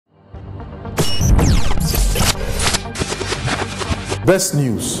best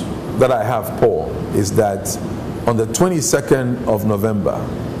news that I have, Paul, is that on the 22nd of November,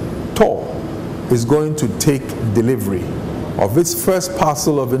 TOR is going to take delivery of its first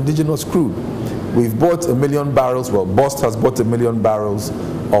parcel of indigenous crude. We've bought 1 million barrels, well, BOST has bought 1 million barrels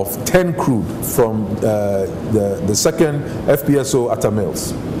of 10 crude from the second FPSO Atta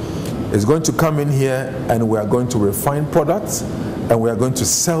Mills. It's going to come in here and we are going to refine products and we are going to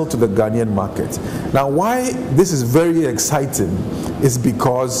sell to the Ghanaian market. Now, why this is very exciting is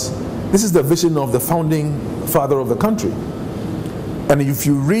because this is the vision of the founding father of the country. And if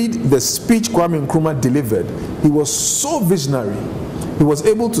you read the speech Kwame Nkrumah delivered, he was so visionary. He was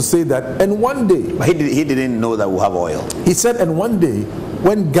able to say that, and one day... But he didn't know that we'll have oil. He said, and one day,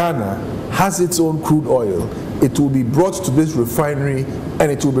 when Ghana has its own crude oil, it will be brought to this refinery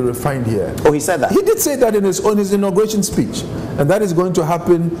and it will be refined here. Oh, he said that? He did say that in his inauguration speech. And that is going to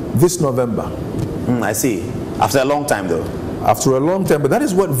happen this November. I see. After a long time, though. After a long time. But that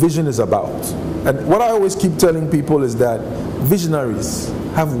is what vision is about. And what I always keep telling people is that visionaries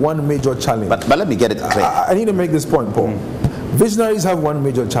have one major challenge. But let me get it clear. I need to make this point, Paul. Visionaries have one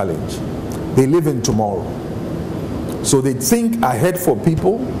major challenge. They live in tomorrow. So they think ahead for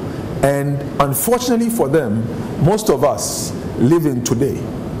people, and unfortunately for them, most of us live in today.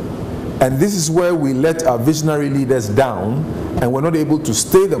 And this is where we let our visionary leaders down, and we're not able to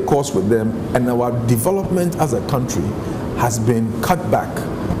stay the course with them, and our development as a country has been cut back.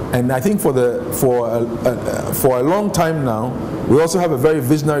 And I think for a long time now, we also have a very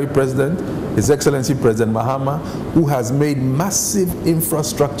visionary president, His Excellency President Mahama, who has made massive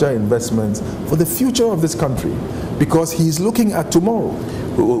infrastructure investments for the future of this country, because he's looking at tomorrow.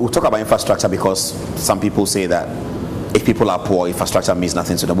 We'll talk about infrastructure because some people say that if people are poor, infrastructure means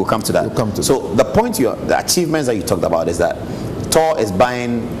nothing to them. We'll come to that. So the point, the achievements that you talked about is that TOR is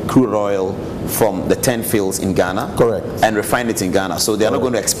buying crude oil from the 10 fields in Ghana. Correct. And refine it in Ghana. So they're not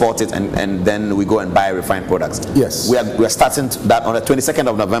going to export it and then we go and buy refined products. Yes. We are starting that on the 22nd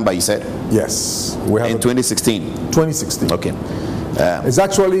of November, you said? Yes. We have in 2016? 2016. Okay. It's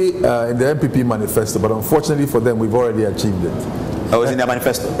actually in the NPP manifesto, but unfortunately for them, we've already achieved it. Oh, it's in their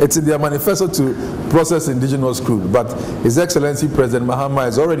manifesto? It's in their manifesto to process indigenous crude, but His Excellency President Mahama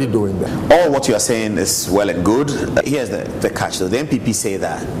is already doing that. All what you are saying is well and good. Here's the catch though. The NPP say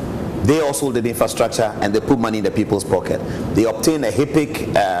that they also did infrastructure and they put money in the people's pocket. They obtain a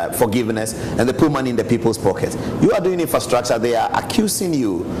HIPC forgiveness and they put money in the people's pocket. You are doing infrastructure, they are accusing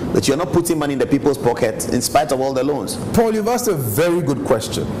you that you're not putting money in the people's pocket in spite of all the loans. Paul, you've asked a very good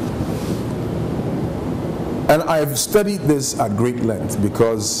question. And I've studied this at great length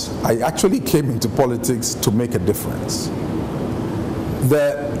because I actually came into politics to make a difference.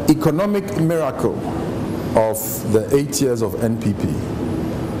 The economic miracle of the 8 years of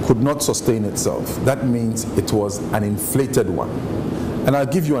NPP could not sustain itself. That means it was an inflated one. And I'll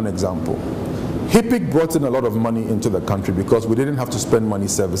give you an example. HIPC brought in a lot of money into the country because we didn't have to spend money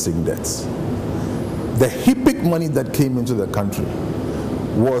servicing debts. The HIPC money that came into the country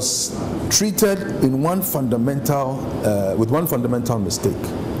was treated in with one fundamental mistake.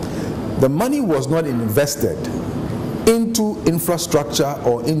 The money was not invested into infrastructure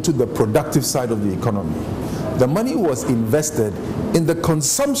or into the productive side of the economy. The money was invested in the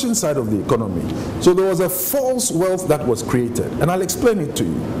consumption side of the economy. So there was a false wealth that was created. And I'll explain it to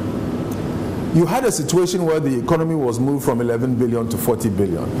you. You had a situation where the economy was moved from 11 billion to 40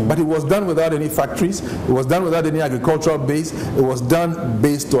 billion. But it was done without any factories. It was done without any agricultural base. It was done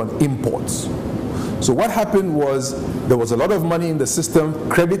based on imports. So what happened was there was a lot of money in the system.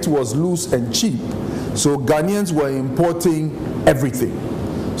 Credit was loose and cheap. So Ghanaians were importing everything.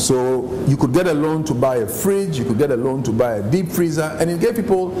 So you could get a loan to buy a fridge, you could get a loan to buy a deep freezer, and it gave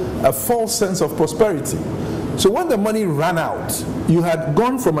people a false sense of prosperity. So when the money ran out, you had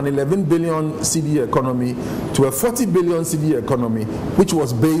gone from an 11 billion CD economy to a 40 billion CD economy, which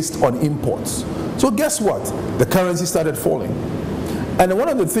was based on imports. So guess what? The currency started falling. And one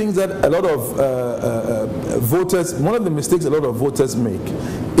of the things that a lot of voters, one of the mistakes a lot of voters make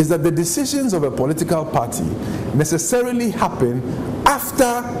is that the decisions of a political party necessarily happen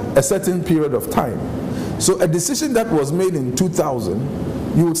after a certain period of time. So a decision that was made in 2000,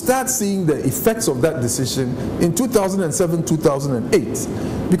 you would start seeing the effects of that decision in 2007, 2008.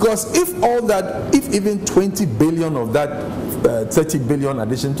 Because if even 20 billion of that 30 billion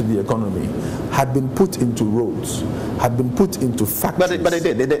addition to the economy had been put into roads, had been put into factories. But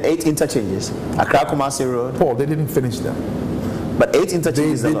they did 8 interchanges. Accra Kumasi Road. Paul, they didn't finish them. But 8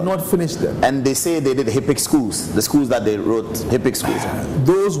 interchanges. They did not finish them. And they say they did HIPC schools, the schools that they wrote, HIPC schools.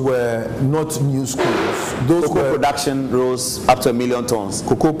 Those were not new schools. Those cocoa production rose up to 1 million tons.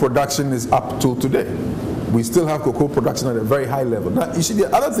 Cocoa production is up till today. we still have cocoa production at a very high level. Now, you see,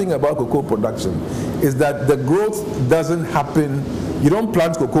 the other thing about cocoa production is that the growth doesn't happen. You don't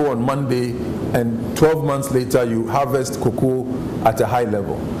plant cocoa on Monday and 12 months later you harvest cocoa at a high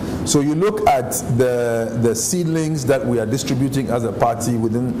level. So you look at the seedlings that we are distributing as a party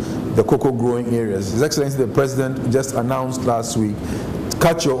within the cocoa growing areas. His Excellency the President just announced last week,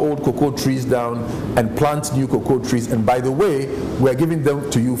 cut your old cocoa trees down and plant new cocoa trees. And by the way, we are giving them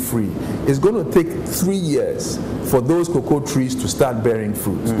to you free. It's going to take 3 years for those cocoa trees to start bearing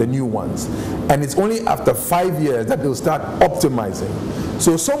fruit, the new ones. And it's only after 5 years that they'll start optimizing.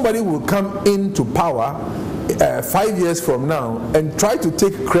 So somebody will come into power 5 years from now and try to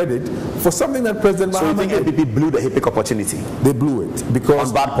take credit for something that President Mahama did. So you think NPP blew the HIPC opportunity? They blew it because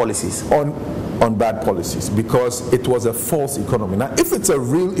on bad policies. On bad policies, because it was a false economy. Now, if it's a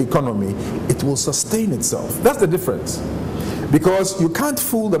real economy, it will sustain itself. That's the difference. Because you can't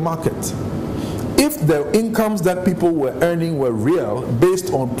fool the market. If the incomes that people were earning were real,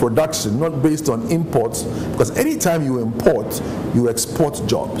 based on production, not based on imports, because anytime you import, you export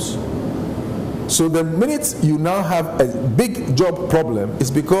jobs. So the minute you now have a big job problem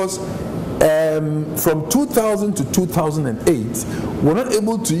is because from 2000 to 2008, we're not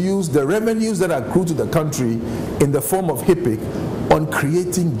able to use the revenues that accrue to the country in the form of HIPC on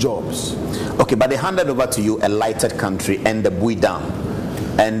creating jobs. Okay, but they handed over to you a lighted country and the Bui Dam.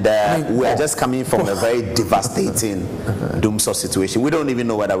 And we are just coming from a very devastating Dumso situation. We don't even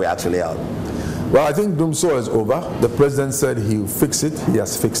know whether we're actually out. Well, I think Dumso is over. The president said he'll fix it. He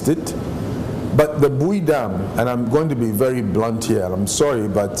has fixed it. But the Bui Dam, and I'm going to be very blunt here, I'm sorry,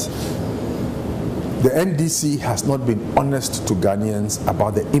 but the NDC has not been honest to Ghanaians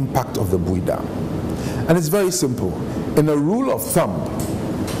about the impact of the Bui Dam. And it's very simple. In a rule of thumb,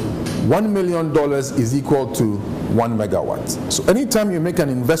 $1 million is equal to 1 megawatt. So anytime you make an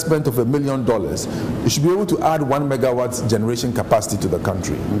investment of $1 million, you should be able to add 1 megawatt generation capacity to the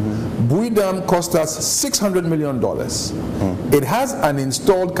country. Bui Dam cost us $600 million. It has an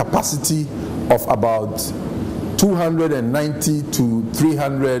installed capacity of about 290 to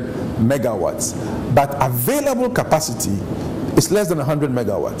 300 megawatts, but available capacity is less than 100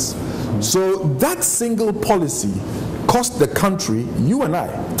 megawatts. So that single policy cost the country, you and I,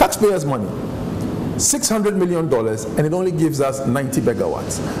 taxpayers' money, $600 million, and it only gives us 90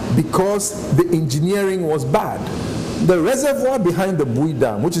 megawatts because the engineering was bad. The reservoir behind the Bui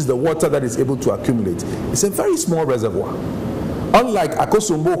Dam, which is the water that is able to accumulate, is a very small reservoir. Unlike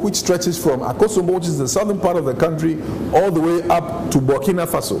Akosombo, which stretches from Akosombo, which is the southern part of the country, all the way up to Burkina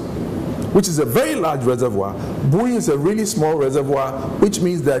Faso, which is a very large reservoir. Bui is a really small reservoir, which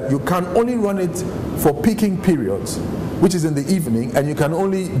means that you can only run it for peaking periods, which is in the evening, and you can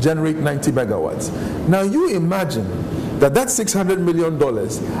only generate 90 megawatts. Now you imagine that $600 million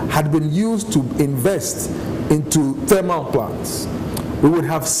had been used to invest into thermal plants. We would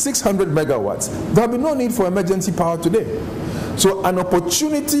have 600 megawatts. There would be no need for emergency power today. So an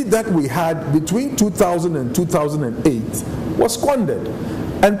opportunity that we had between 2000 and 2008 was squandered.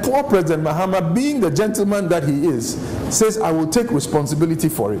 And poor President Mahama, being the gentleman that he is, says, I will take responsibility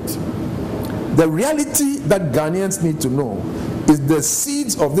for it. The reality that Ghanaians need to know is the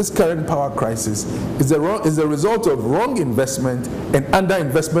seeds of this current power crisis is the result of wrong investment and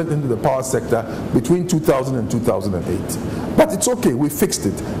underinvestment into the power sector between 2000 and 2008. But it's okay, we fixed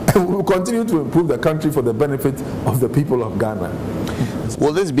it. And we will continue to improve the country for the benefit of the people of Ghana.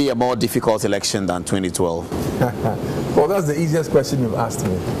 Will this be a more difficult election than 2012? Well, that's the easiest question you've asked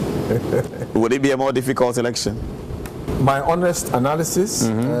me. Would it be a more difficult election? My honest analysis,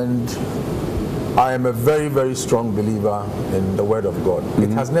 and I am a very, very strong believer in the Word of God. It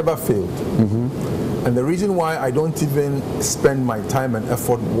has never failed. And the reason why I don't even spend my time and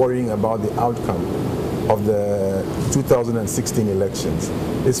effort worrying about the outcome of the 2016 elections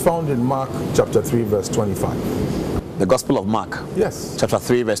is found in Mark chapter 3, verse 25. The Gospel of Mark? Yes. Chapter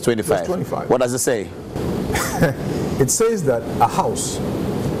 3, verse 25. Verse 25. What does it say? It says that a house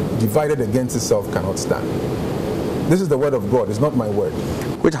divided against itself cannot stand. This is the word of God, it's not my word.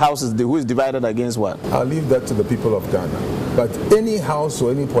 Which house is who is divided against what? I'll leave that to the people of Ghana. But any house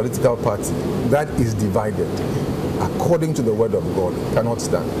or any political party that is divided according to the word of God cannot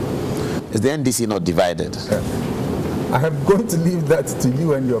stand. Is the NDC not divided? I am going to leave that to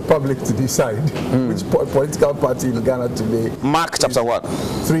you and your public to decide which political party in Ghana today. Mark chapter what?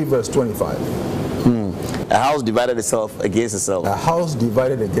 3 verse 25. A house divided itself against itself. A house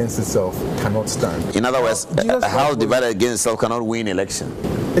divided against itself cannot stand. In other words, a house divided against itself cannot win election.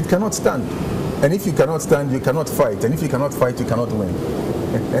 It cannot stand. And if you cannot stand, you cannot fight. And if you cannot fight, you cannot win.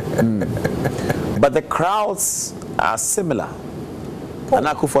 But the crowds are similar. And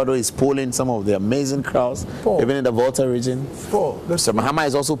Akufo-Addo is pulling some of the amazing crowds, even in the Volta region. Mr. Mahama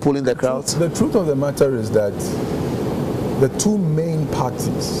is also pulling the crowds. The truth of the matter is that the two main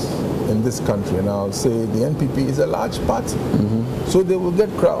parties in this country, and I'll say the NPP is a large party, so they will get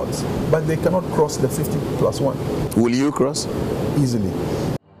crowds, but they cannot cross the 50+1. Will you cross? Easily.